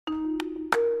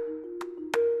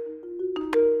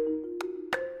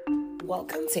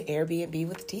Welcome to Airbnb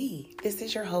with D. This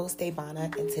is your host,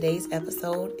 Devana, and today's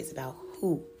episode is about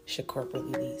who should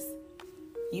corporately lease.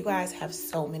 You guys have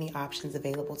so many options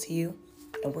available to you,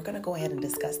 and we're going to go ahead and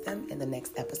discuss them in the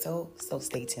next episode, so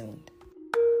stay tuned.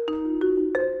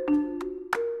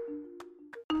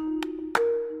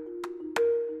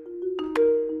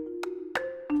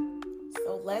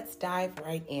 So let's dive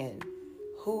right in.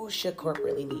 Who should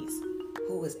corporately lease?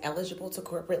 Who is eligible to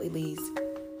corporately lease?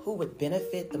 Who would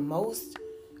benefit the most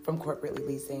from corporately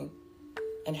leasing,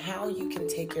 and how you can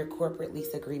take your corporate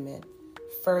lease agreement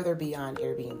further beyond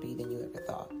Airbnb than you ever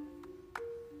thought.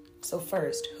 So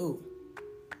first, who?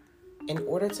 In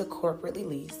order to corporately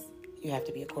lease, you have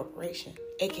to be a corporation,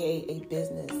 aka a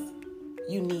business.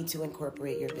 You need to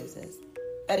incorporate your business.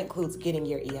 That includes getting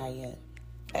your EIN.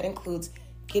 That includes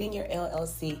getting your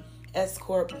LLC, S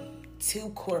Corp, 2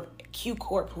 Corp, Q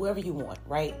Corp, whoever you want,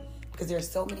 right? Because there are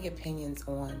so many opinions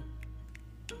on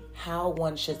how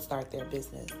one should start their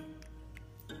business.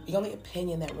 The only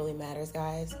opinion that really matters,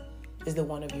 guys, is the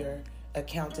one of your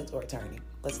accountant or attorney.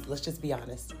 Let's just be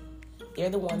honest.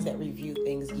 They're the ones that review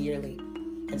things yearly.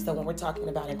 And so when we're talking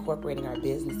about incorporating our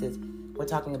businesses, we're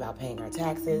talking about paying our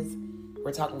taxes,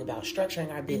 we're talking about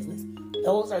structuring our business.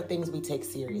 Those are things we take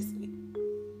seriously.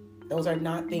 Those are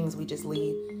not things we just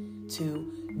leave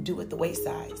to do at the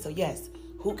wayside. So yes,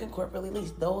 who can corporately lease?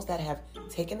 Those that have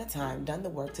taken the time, done the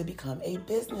work to become a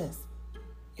business.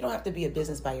 You don't have to be a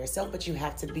business by yourself, but you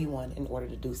have to be one in order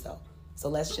to do so. So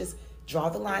let's just draw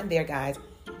the line there, guys.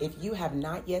 If you have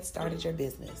not yet started your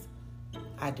business,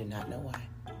 I do not know why.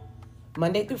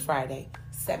 Monday through Friday,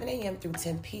 7 a.m. through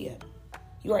 10 p.m.,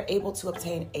 you are able to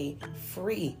obtain a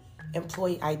free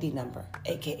employee ID number,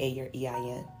 aka your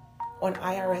EIN, on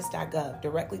irs.gov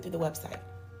directly through the website.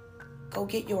 Go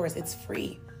get yours. It's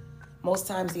free. Most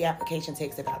times the application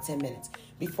takes about 10 minutes.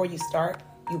 Before you start,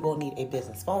 you will need a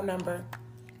business phone number,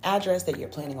 address that you're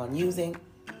planning on using.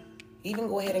 Even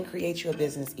go ahead and create you a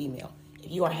business email.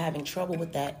 If you are having trouble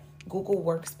with that, Google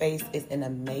Workspace is an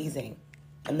amazing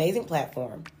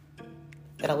platform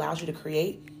that allows you to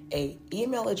create an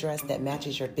email address that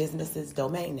matches your business's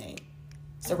domain name.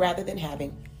 So rather than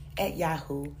having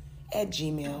 @Yahoo,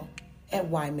 @Gmail,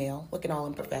 @Ymail, looking all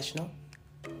unprofessional,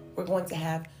 we're going to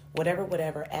have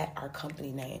whatever at our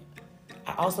company name.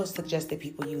 I also suggest that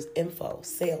people use info,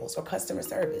 sales, or customer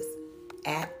service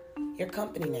at your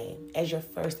company name as your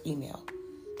first email.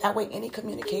 That way, any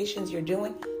communications you're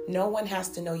doing, no one has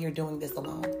to know you're doing this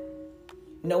alone.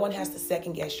 No one has to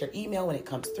second guess your email when it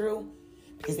comes through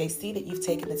because they see that you've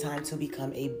taken the time to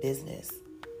become a business.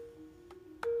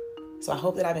 So I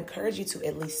hope that I've encouraged you to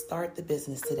at least start the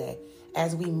business today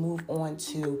as we move on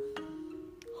to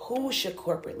who should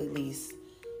corporately lease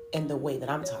in the way that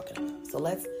I'm talking about. So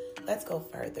let's go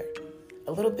further.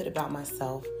 A little bit about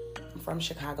myself. I'm from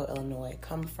Chicago, Illinois.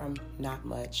 Come from not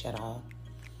much at all.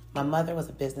 My mother was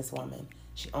a businesswoman.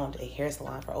 She owned a hair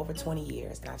salon for over 20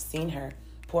 years, and I've seen her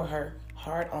pour her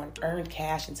hard-earned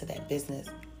cash into that business.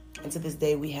 And to this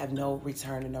day, we have no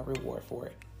return and no reward for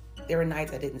it. There were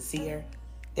nights I didn't see her.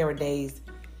 There were days.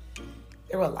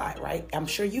 There were a lot, right? I'm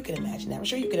sure you can imagine that. I'm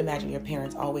sure you can imagine your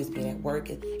parents always being at work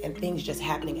and things just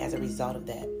happening as a result of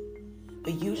that.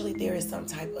 But usually there is some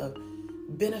type of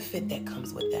benefit that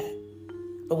comes with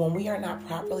that. But when we are not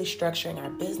properly structuring our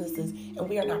businesses and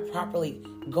we are not properly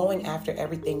going after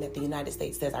everything that the United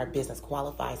States says our business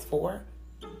qualifies for,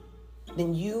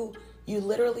 then you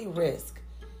literally risk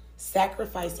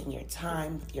sacrificing your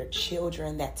time with your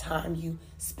children, that time you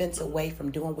spent away from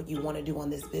doing what you want to do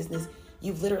on this business.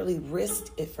 You've literally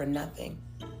risked it for nothing.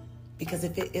 Because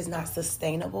if it is not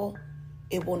sustainable,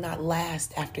 it will not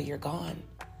last after you're gone.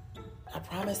 I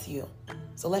promise you.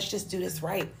 So let's just do this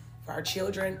right for our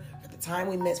children, for the time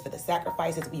we miss, for the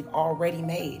sacrifices we've already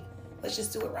made. Let's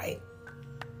just do it right.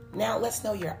 Now let's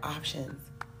know your options.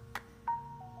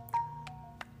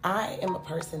 I am a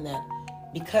person that,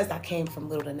 because I came from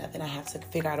little to nothing, I have to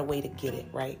figure out a way to get it,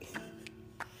 right?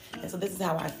 And so this is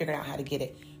how I figured out how to get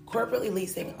it. Corporately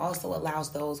leasing also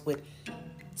allows those with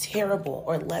terrible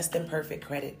or less than perfect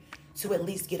credit to at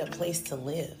least get a place to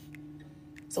live.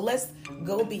 So let's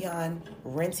go beyond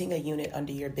renting a unit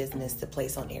under your business to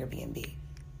place on Airbnb.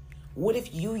 What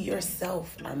if you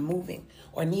yourself are moving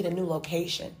or need a new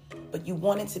location, but you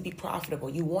want it to be profitable,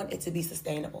 you want it to be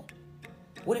sustainable?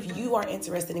 What if you are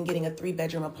interested in getting a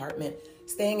 3-bedroom apartment,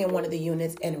 staying in one of the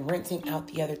units and renting out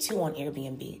the other 2 on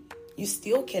Airbnb? You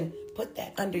still can put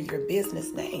that under your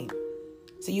business name.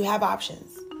 So you have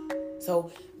options.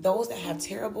 So those that have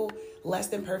terrible, less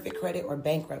than perfect credit or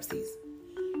bankruptcies,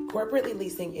 corporately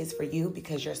leasing is for you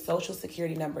because your social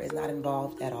security number is not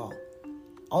involved at all.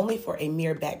 Only for a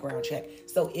mere background check.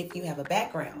 So if you have a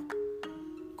background,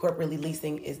 corporately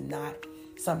leasing is not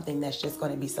something that's just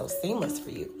going to be so seamless for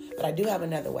you. But I do have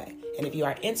another way. And if you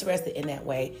are interested in that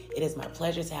way, it is my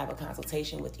pleasure to have a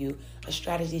consultation with you, a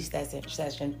strategy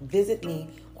session. Visit me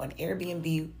on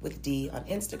Airbnb with D on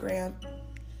Instagram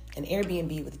and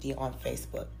Airbnb with D on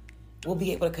Facebook. We'll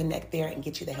be able to connect there and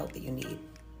get you the help that you need.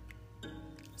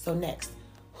 So next,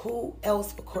 who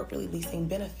else would corporately leasing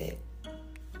benefit?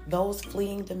 Those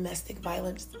fleeing domestic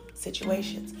violence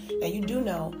situations. Now, you do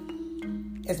know,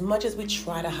 as much as we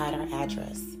try to hide our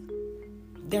address,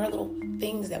 there are little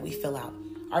things that we fill out.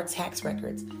 Our tax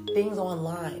records, things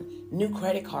online, new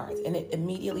credit cards, and it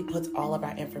immediately puts all of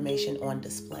our information on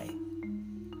display.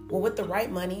 Well, with the right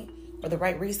money or the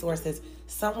right resources,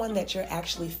 someone that you're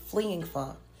actually fleeing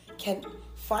from can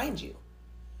find you.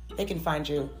 They can find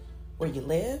you where you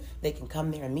live, they can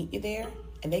come there and meet you there,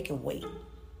 and they can wait.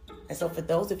 And so for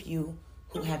those of you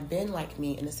who have been like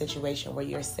me in a situation where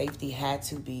your safety had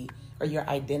to be, or your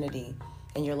identity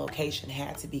and your location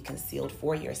had to be concealed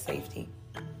for your safety,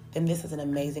 then this is an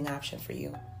amazing option for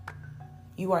you.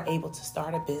 You are able to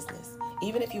start a business.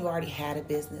 Even if you've already had a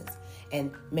business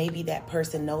and maybe that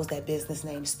person knows that business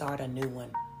name, start a new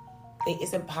one.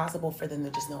 It's impossible for them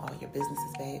to just know all your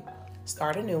businesses, babe.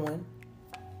 Start a new one.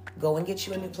 Go and get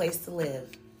you a new place to live.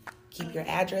 Keep your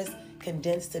address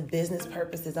condensed to business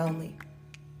purposes only.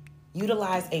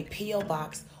 Utilize a P.O.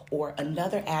 box or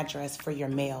another address for your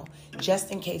mail, just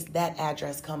in case that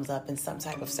address comes up in some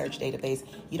type of search database.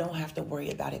 You don't have to worry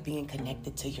about it being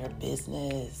connected to your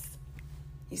business.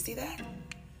 You see that?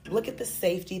 Look at the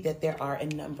safety that there are in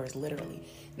numbers, literally.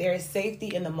 There is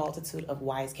safety in the multitude of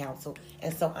wise counsel.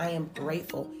 And so I am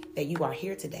grateful that you are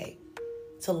here today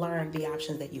to learn the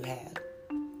options that you have.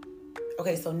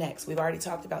 Okay, so next, we've already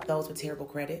talked about those with terrible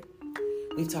credit.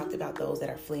 We've talked about those that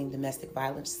are fleeing domestic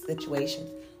violence situations.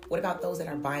 What about those that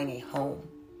are buying a home?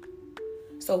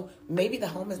 So maybe the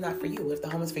home is not for you. If the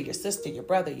home is for your sister, your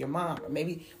brother, your mom, or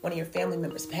maybe one of your family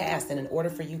members passed, and in order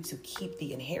for you to keep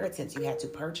the inheritance, you had to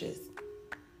purchase.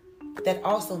 But that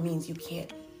also means you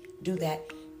can't do that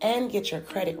and get your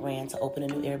credit ran to open a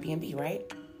new Airbnb,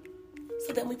 right?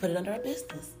 So then we put it under a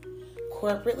business.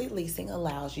 Corporately leasing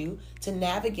allows you to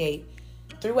navigate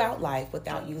throughout life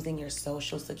without using your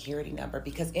social security number,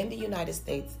 because in the United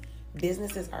States,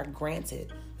 businesses are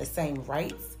granted the same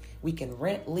rights. We can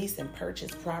rent, lease, and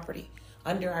purchase property.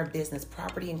 Under our business,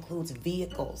 property includes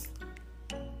vehicles.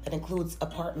 That includes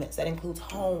apartments. That includes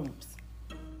homes.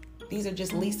 These are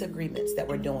just lease agreements that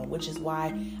we're doing, which is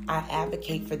why I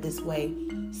advocate for this way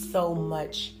so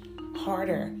much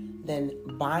harder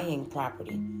than buying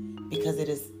property, because it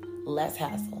is less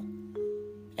hassle.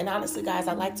 And honestly, guys,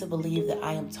 I like to believe that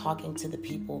I am talking to the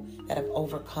people that have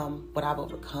overcome what I've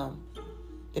overcome.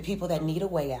 The people that need a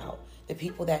way out. The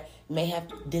people that may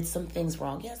have did some things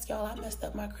wrong. Yes, y'all, I messed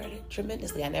up my credit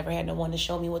tremendously. I never had no one to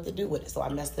show me what to do with it. So I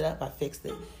messed it up. I fixed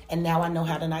it. And now I know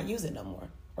how to not use it no more,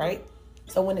 right?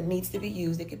 So when it needs to be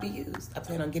used, it could be used. I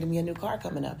plan on getting me a new car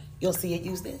coming up. You'll see it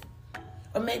used then.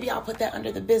 Or maybe I'll put that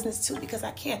under the business too, because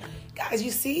I can't. Guys,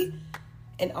 you see?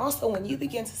 And also, when you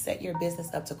begin to set your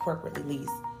business up to corporately lease,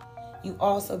 you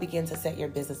also begin to set your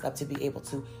business up to be able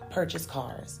to purchase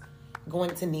cars,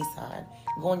 going to Nissan,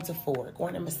 going to Ford,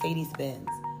 going to Mercedes-Benz.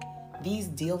 These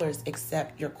dealers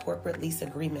accept your corporate lease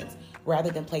agreements rather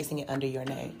than placing it under your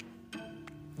name.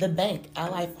 The bank,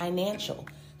 Ally Financial,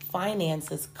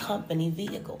 finances company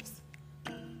vehicles.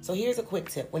 So here's a quick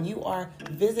tip. When you are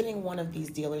visiting one of these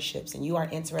dealerships and you are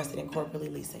interested in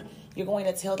corporately leasing, you're going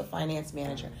to tell the finance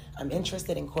manager, I'm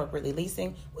interested in corporately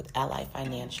leasing with Ally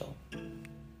Financial.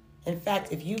 In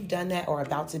fact, if you've done that or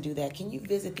about to do that, can you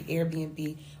visit the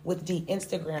Airbnb with the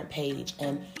Instagram page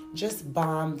and just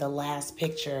bomb the last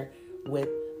picture with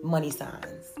money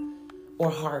signs or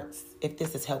hearts if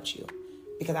this has helped you?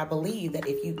 Because I believe that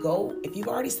if you've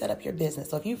already set up your business,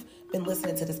 so if you've been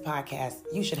listening to this podcast,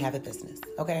 you should have a business,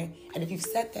 okay? And if you've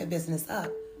set that business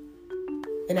up,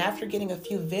 then after getting a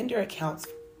few vendor accounts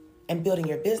and building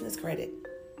your business credit,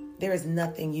 there is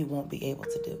nothing you won't be able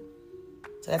to do.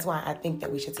 So that's why I think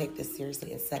that we should take this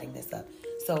seriously in setting this up.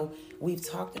 So we've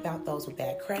talked about those with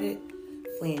bad credit,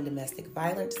 fleeing domestic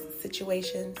violence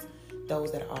situations,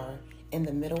 those that are in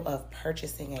the middle of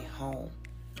purchasing a home.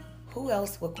 Who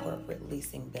else would corporate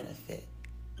leasing benefit?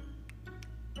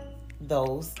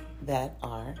 Those that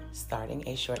are starting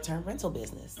a short-term rental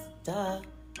business. Duh.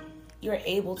 You're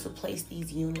able to place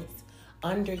these units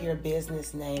under your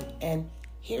business name. And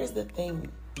here's the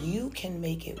thing. You can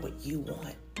make it what you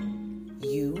want.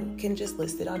 You can just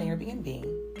list it on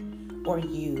Airbnb, or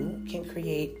you can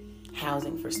create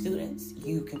housing for students.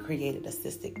 You can create an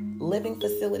assisted living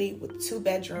facility with 2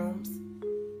 bedrooms.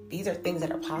 These are things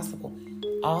that are possible.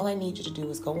 All I need you to do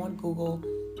is go on Google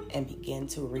and begin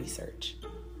to research.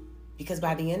 Because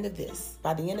by the end of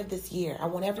this year, I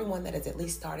want everyone that has at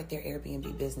least started their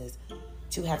Airbnb business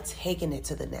to have taken it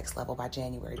to the next level by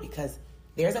January, because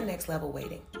there's a next level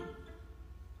waiting.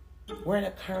 We're in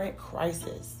a current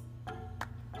crisis.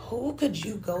 Who could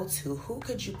you go to? Who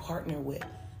could you partner with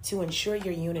to ensure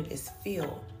your unit is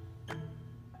filled,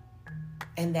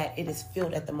 and that it is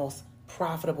filled at the most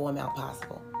profitable amount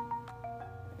possible?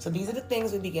 So these are the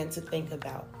things we begin to think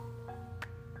about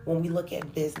when we look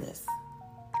at business.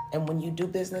 And when you do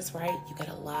business right, you get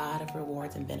a lot of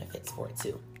rewards and benefits for it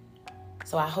too.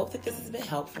 So I hope that this has been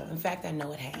helpful. In fact, I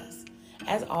know it has.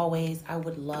 As always, I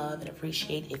would love and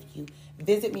appreciate if you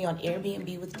visit me on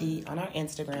Airbnb with D on our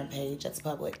Instagram page. That's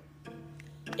public.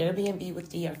 Airbnb with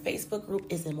D, our Facebook group,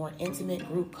 is a more intimate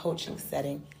group coaching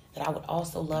setting that I would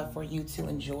also love for you to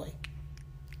enjoy.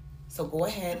 So go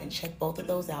ahead and check both of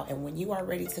those out. And when you are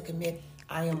ready to commit,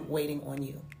 I am waiting on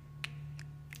you.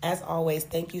 As always,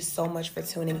 thank you so much for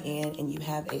tuning in, and you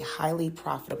have a highly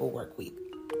profitable work week.